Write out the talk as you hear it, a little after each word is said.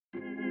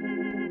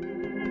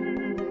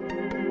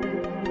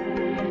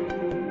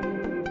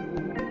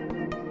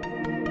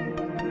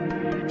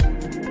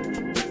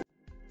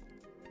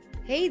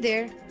Hey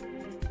there!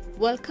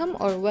 Welcome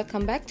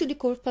back to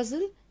Decor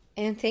Puzzle,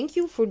 and thank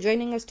you for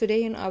joining us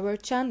today on our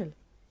channel.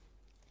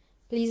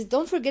 Please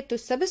don't forget to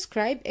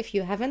subscribe if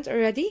you haven't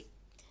already,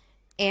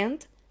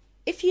 and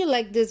if you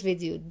like this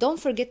video, don't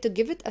forget to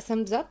give it a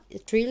thumbs up,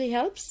 it really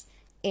helps,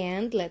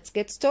 and let's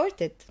get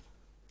started.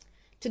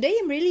 Today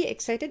I'm really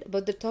excited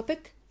about the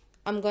topic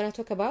I'm gonna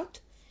talk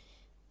about,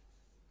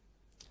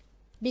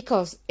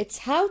 because it's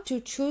how to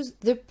choose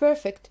the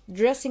perfect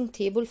dressing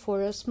table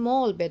for a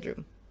small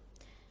bedroom.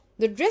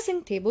 The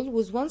dressing table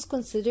was once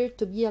considered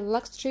to be a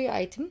luxury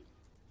item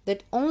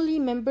that only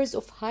members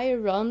of higher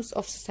realms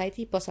of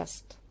society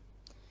possessed.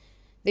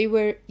 They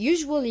were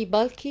usually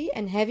bulky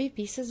and heavy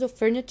pieces of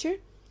furniture,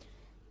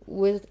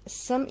 with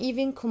some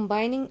even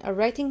combining a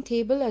writing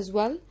table as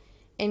well,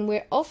 and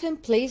were often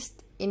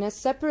placed in a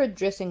separate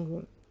dressing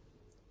room.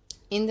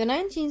 In the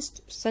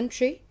 19th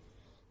century,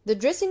 the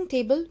dressing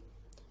table,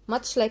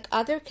 much like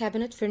other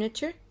cabinet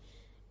furniture,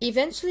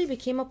 eventually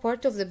became a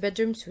part of the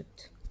bedroom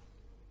suite.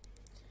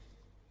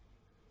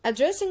 A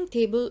dressing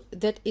table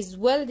that is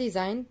well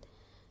designed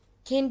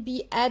can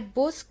add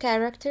both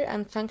character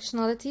and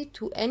functionality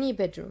to any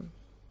bedroom,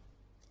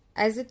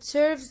 as it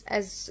serves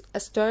as a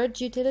storage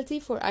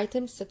utility for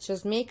items such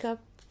as makeup,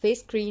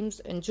 face creams,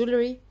 and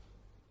jewelry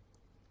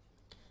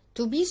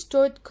to be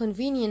stored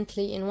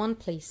conveniently in one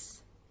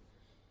place.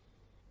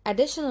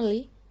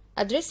 Additionally,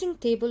 a dressing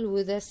table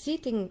with a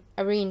seating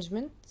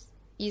arrangement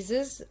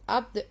eases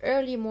up the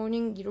early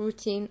morning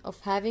routine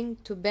of having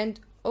to bend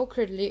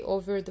awkwardly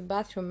over the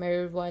bathroom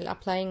mirror while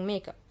applying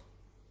makeup.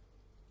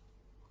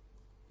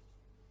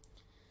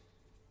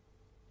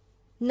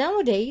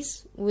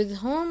 Nowadays, with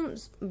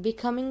homes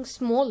becoming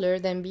smaller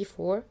than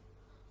before,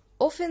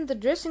 often the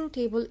dressing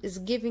table is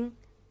given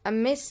a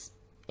miss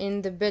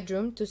in the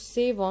bedroom to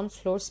save on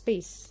floor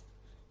space.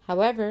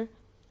 However,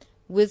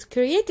 with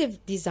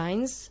creative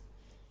designs,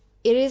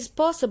 it is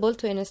possible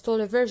to install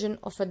a version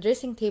of a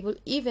dressing table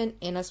even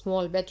in a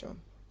small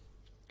bedroom.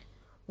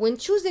 When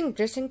choosing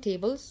dressing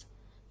tables,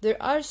 there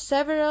are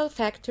several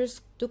factors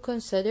to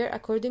consider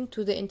according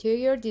to the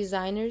interior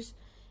designers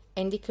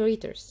and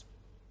decorators.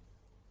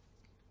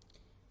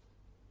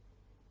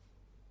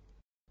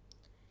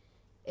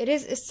 It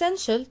is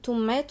essential to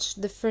match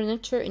the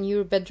furniture in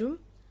your bedroom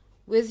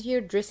with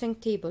your dressing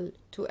table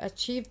to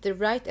achieve the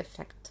right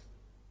effect.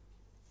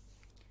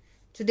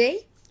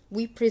 Today,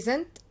 we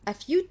present a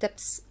few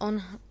tips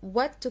on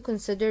what to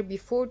consider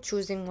before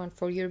choosing one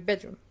for your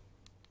bedroom.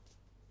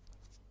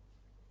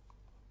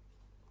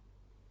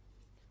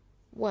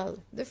 Well,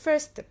 the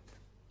first tip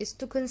is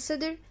to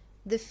consider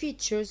the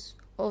features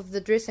of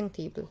the dressing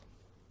table.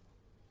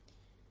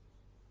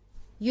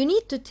 You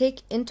need to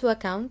take into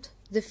account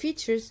the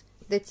features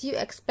that you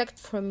expect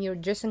from your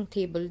dressing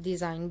table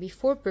design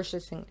before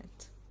purchasing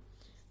it,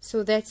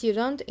 so that you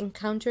don't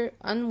encounter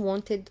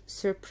unwanted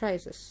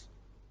surprises.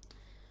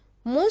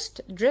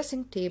 Most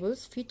dressing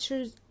tables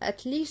feature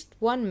at least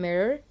one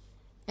mirror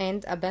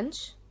and a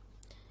bench,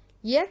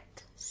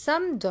 yet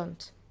some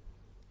don't.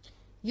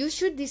 You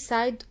should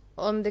decide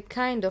on the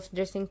kind of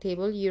dressing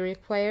table you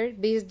require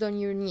based on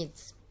your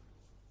needs.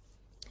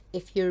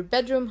 If your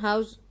bedroom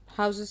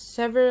houses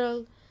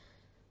several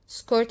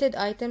skirted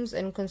items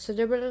and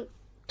considerable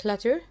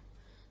clutter,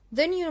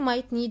 then you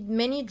might need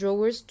many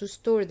drawers to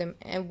store them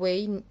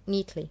away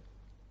neatly.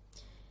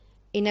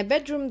 In a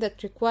bedroom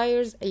that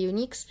requires a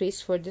unique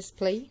space for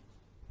display,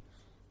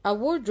 a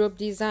wardrobe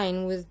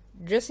design with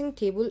dressing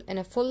table and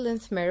a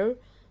full-length mirror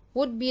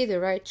would be the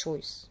right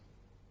choice.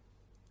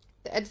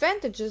 The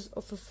advantages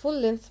of a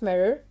full-length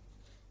mirror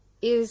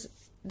is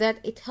that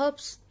it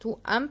helps to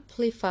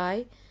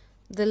amplify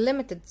the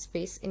limited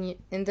space in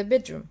the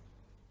bedroom,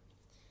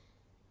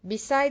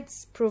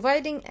 besides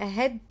providing a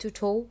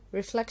head-to-toe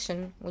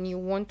reflection when you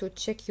want to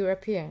check your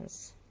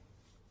appearance.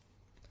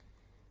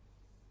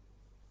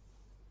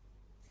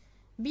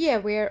 Be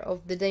aware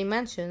of the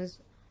dimensions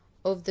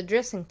of the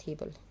dressing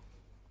table.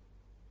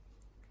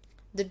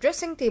 The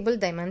dressing table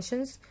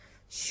dimensions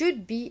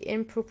should be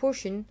in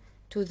proportion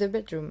to the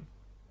bedroom.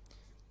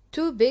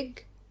 Too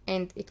big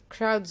and it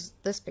crowds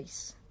the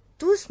space.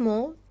 Too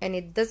small and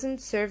it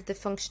doesn't serve the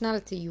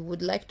functionality you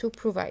would like to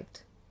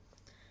provide.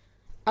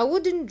 A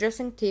wooden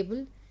dressing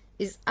table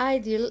is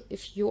ideal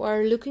if you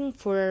are looking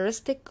for a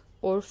rustic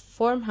or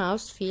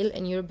farmhouse feel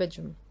in your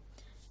bedroom,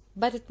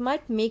 but it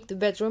might make the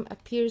bedroom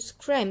appear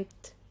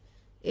cramped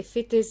if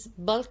it is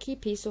a bulky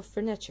piece of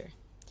furniture.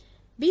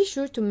 Be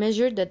sure to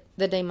measure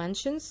the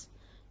dimensions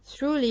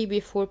thoroughly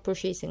before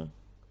purchasing.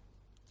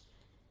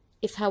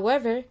 If,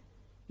 however,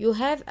 you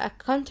have a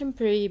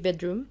contemporary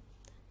bedroom,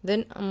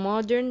 then a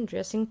modern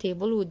dressing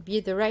table would be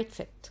the right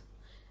fit.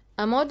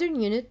 A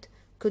modern unit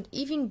could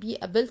even be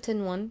a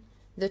built-in one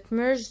that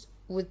merges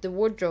with the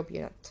wardrobe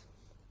unit.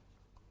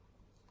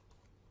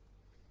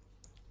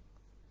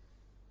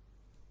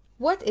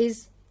 What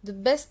is the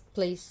best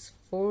place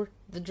for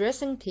the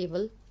dressing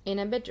table in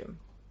a bedroom?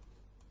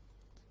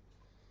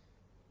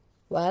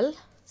 Well,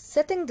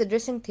 setting the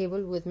dressing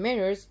table with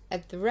mirrors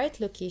at the right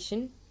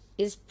location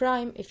is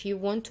prime if you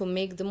want to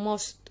make the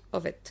most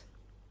of it.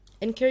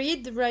 and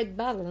create the right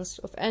balance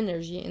of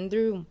energy in the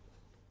room.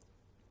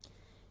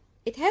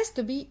 It has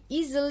to be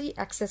easily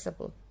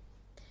accessible.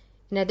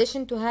 In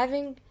addition to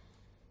having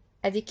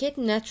adequate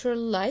natural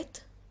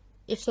light,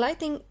 if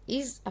lighting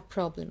is a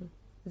problem,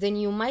 then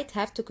you might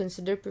have to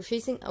consider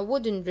purchasing a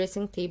wooden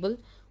dressing table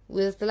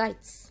with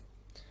lights.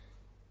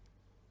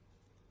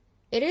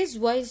 It is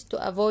wise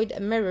to avoid a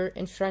mirror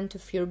in front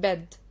of your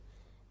bed,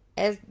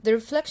 as the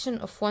reflection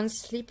of one's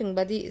sleeping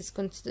body is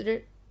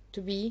considered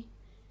to be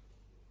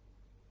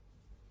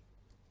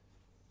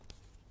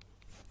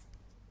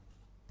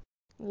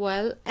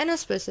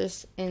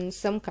inauspicious in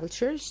some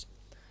cultures.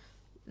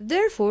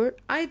 Therefore,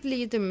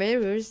 ideally the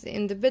mirrors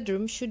in the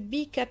bedroom should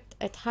be kept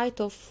at height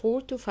of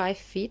 4 to 5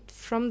 feet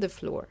from the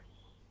floor.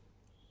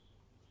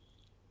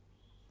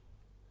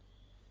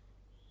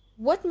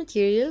 What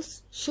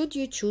materials should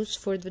you choose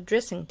for the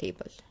dressing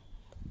table?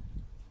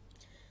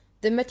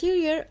 The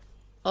material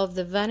of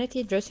the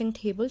vanity dressing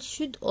table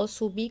should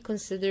also be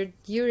considered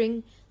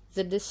during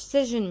the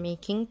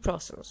decision-making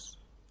process.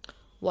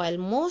 While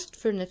most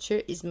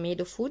furniture is made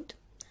of wood,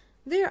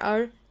 there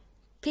are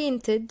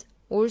painted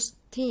or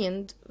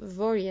stained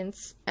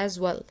variants as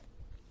well,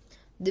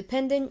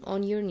 depending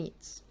on your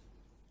needs.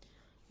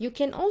 You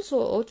can also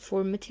opt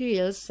for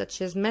materials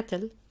such as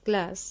metal,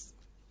 glass,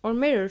 or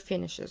mirror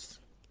finishes.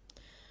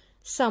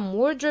 Some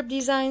wardrobe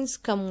designs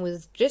come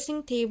with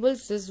dressing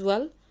tables as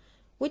well,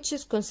 which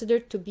is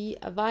considered to be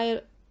a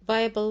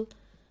viable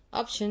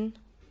option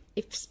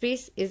if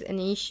space is an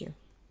issue.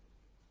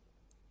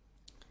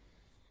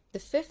 The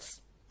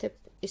fifth tip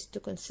is to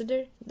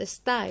consider the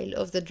style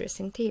of the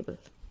dressing table.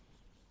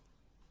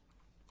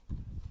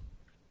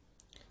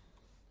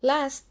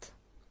 Last,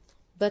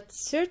 but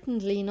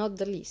certainly not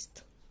the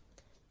least,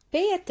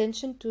 pay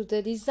attention to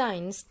the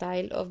design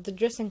style of the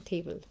dressing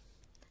table.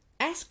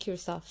 Ask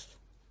yourself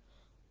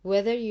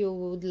whether you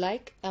would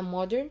like a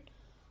modern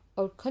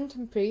or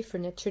contemporary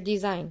furniture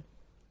design,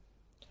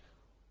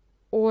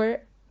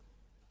 or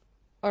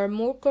are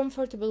more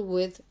comfortable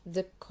with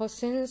the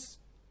coziness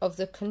of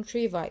the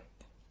country vibe,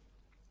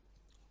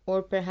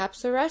 or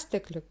perhaps a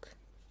rustic look.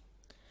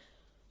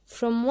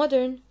 From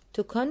modern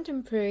to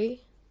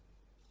contemporary,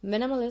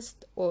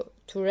 minimalist or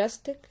to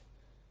rustic,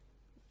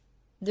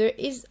 there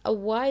is a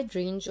wide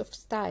range of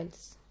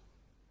styles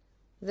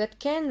that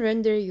can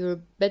render your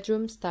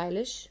bedroom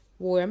stylish,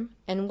 warm,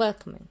 and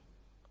welcoming.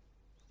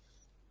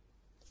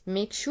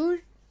 Make sure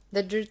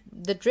that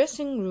the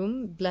dressing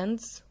room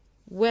blends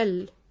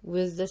well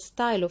with the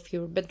style of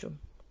your bedroom.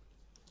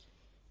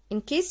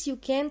 In case you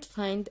can't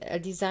find a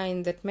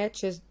design that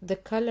matches the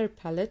color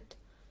palette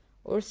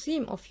or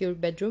theme of your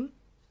bedroom,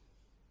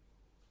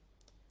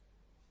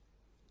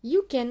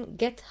 you can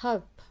get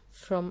help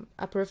from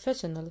a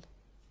professional,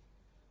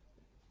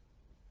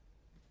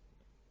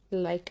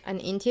 like an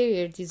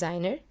interior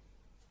designer,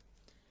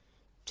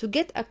 to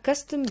get a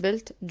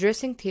custom-built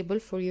dressing table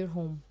for your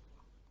home.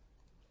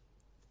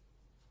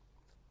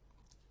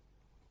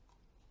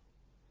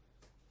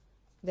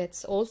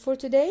 That's all for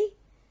today.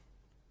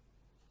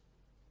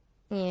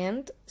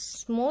 And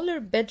smaller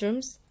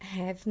bedrooms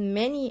have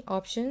many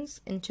options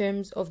in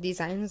terms of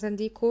designs and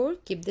decor.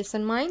 Keep this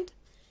in mind.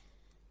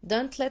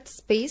 Don't let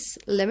space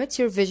limit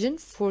your vision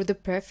for the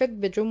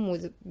perfect bedroom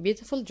with a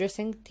beautiful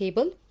dressing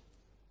table.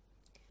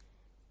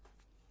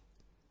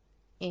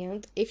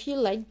 And if you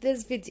liked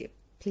this video,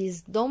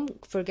 please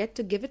don't forget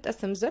to give it a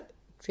thumbs up.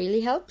 It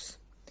really helps.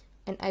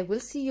 And I will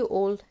see you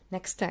all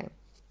next time.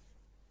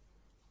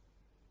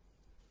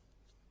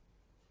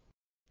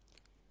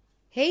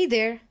 Hey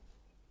there!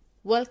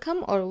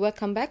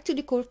 Welcome back to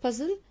Decor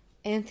Puzzle,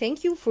 and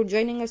thank you for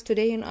joining us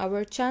today on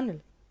our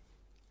channel.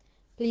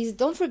 Please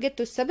don't forget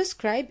to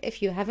subscribe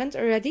if you haven't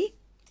already,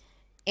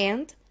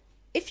 and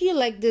if you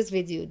like this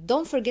video,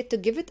 don't forget to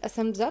give it a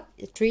thumbs up.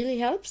 It really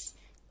helps,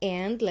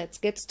 and let's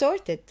get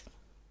started.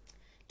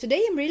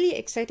 Today I'm really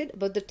excited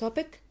about the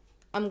topic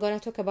I'm gonna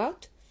talk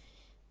about,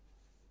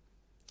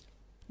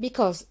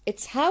 because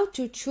it's how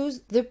to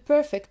choose the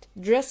perfect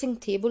dressing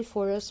table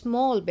for a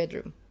small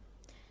bedroom.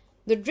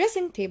 The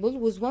dressing table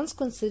was once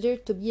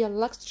considered to be a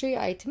luxury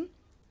item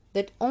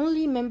that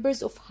only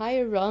members of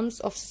higher realms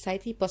of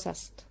society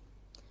possessed.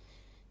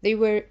 They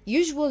were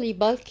usually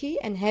bulky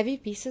and heavy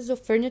pieces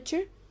of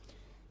furniture,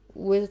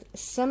 with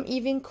some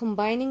even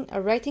combining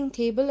a writing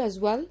table as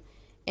well,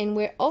 and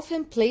were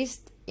often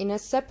placed in a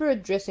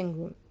separate dressing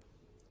room.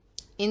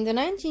 In the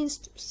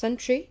 19th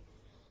century,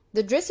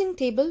 the dressing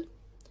table,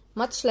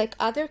 much like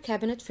other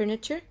cabinet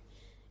furniture,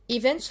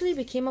 eventually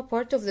became a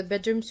part of the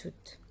bedroom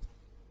suite.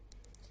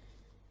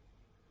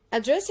 A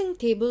dressing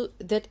table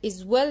that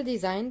is well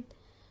designed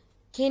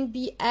can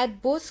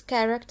add both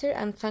character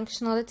and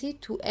functionality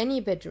to any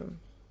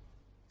bedroom,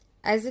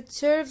 as it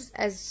serves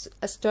as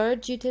a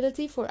storage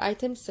utility for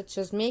items such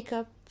as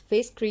makeup,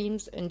 face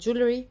creams, and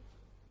jewelry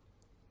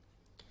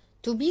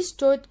to be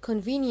stored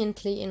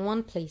conveniently in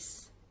one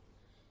place.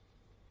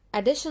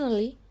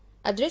 Additionally,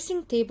 a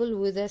dressing table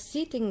with a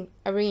seating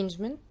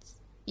arrangement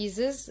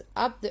eases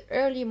up the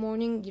early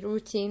morning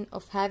routine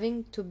of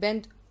having to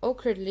bend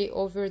awkwardly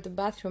over the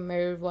bathroom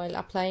mirror while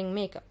applying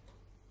makeup.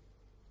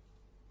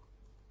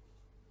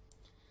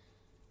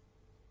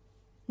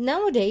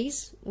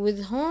 Nowadays,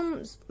 with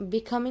homes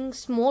becoming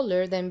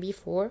smaller than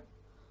before,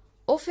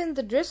 often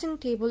the dressing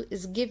table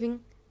is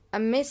giving a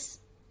mess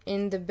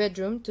in the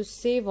bedroom to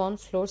save on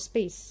floor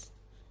space.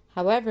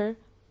 However,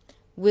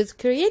 with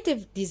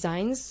creative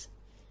designs,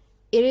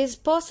 it is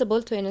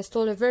possible to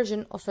install a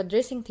version of a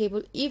dressing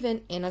table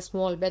even in a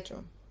small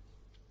bedroom.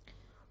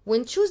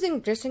 When choosing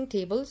dressing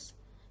tables,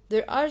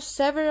 there are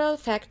several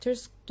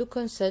factors to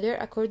consider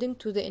according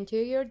to the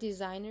interior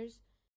designer's